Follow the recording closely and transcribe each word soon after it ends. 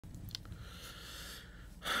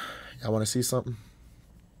I want to see something.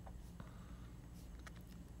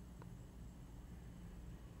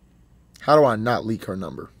 How do I not leak her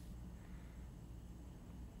number?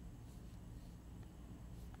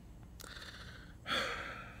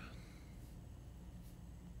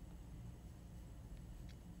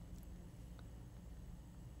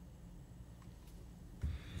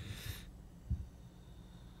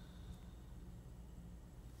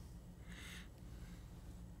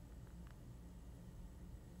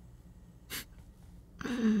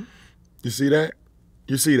 You see that?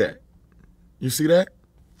 You see that? You see that?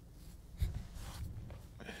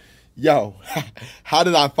 Yo, how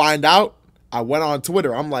did I find out? I went on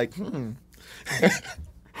Twitter. I'm like,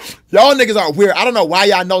 Y'all niggas are weird. I don't know why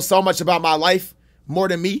y'all know so much about my life more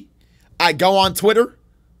than me. I go on Twitter.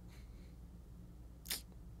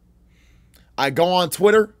 A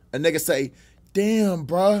nigga say, damn,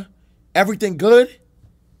 bruh, everything good?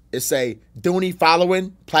 It say, Duni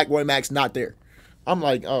following, Plaqueboymax not there. I'm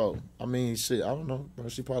like, oh, I mean, shit, I don't know. Bro,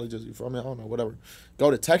 she probably just, I don't know, whatever.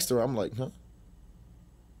 Go to text her. I'm like, huh?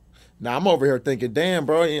 Now, I'm over here thinking, damn,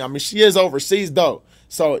 bro. I mean, she is overseas, though.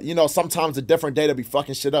 So, you know, sometimes a different data be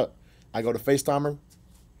fucking shit up. I go to FaceTime her.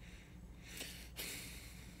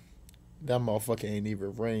 That motherfucker ain't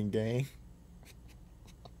even ring, gang.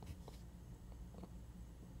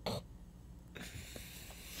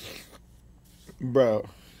 Bro,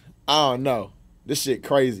 I don't know. This shit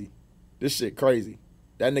crazy.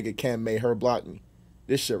 That nigga Cam made her block me.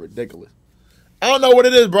 This shit ridiculous. I don't know what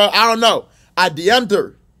it is, bro. I don't know. I DM'd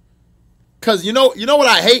her. Cause you know what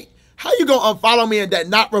I hate? How you gonna unfollow me and then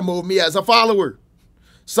not remove me as a follower?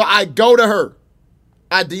 So I go to her.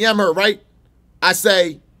 I DM her, right? I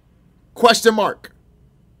say, question mark.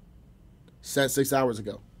 Sent 6 hours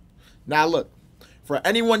ago. Now look, for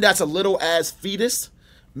anyone that's a little ass fetus,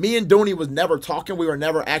 me and Duni was never talking. We were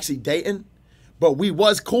never actually dating. But we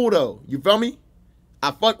was cool though. You feel me? I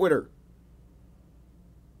fuck with her.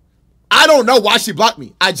 I don't know why she blocked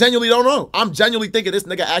me. I genuinely don't know. I'm genuinely thinking this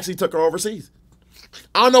nigga actually took her overseas.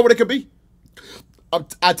 I don't know what it could be.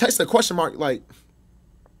 I text a question mark like,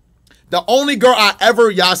 the only girl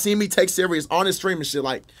y'all seen me take serious on this stream and shit,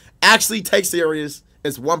 like actually take serious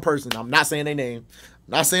is one person. I'm not saying their name.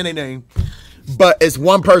 But it's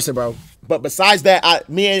one person, bro. But besides that,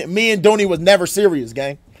 me and Duni was never serious,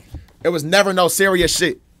 gang. It was never no serious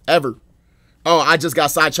shit, ever. Oh, I just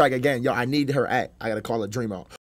got sidetracked again. Yo, I need her at. I gotta call a dream out.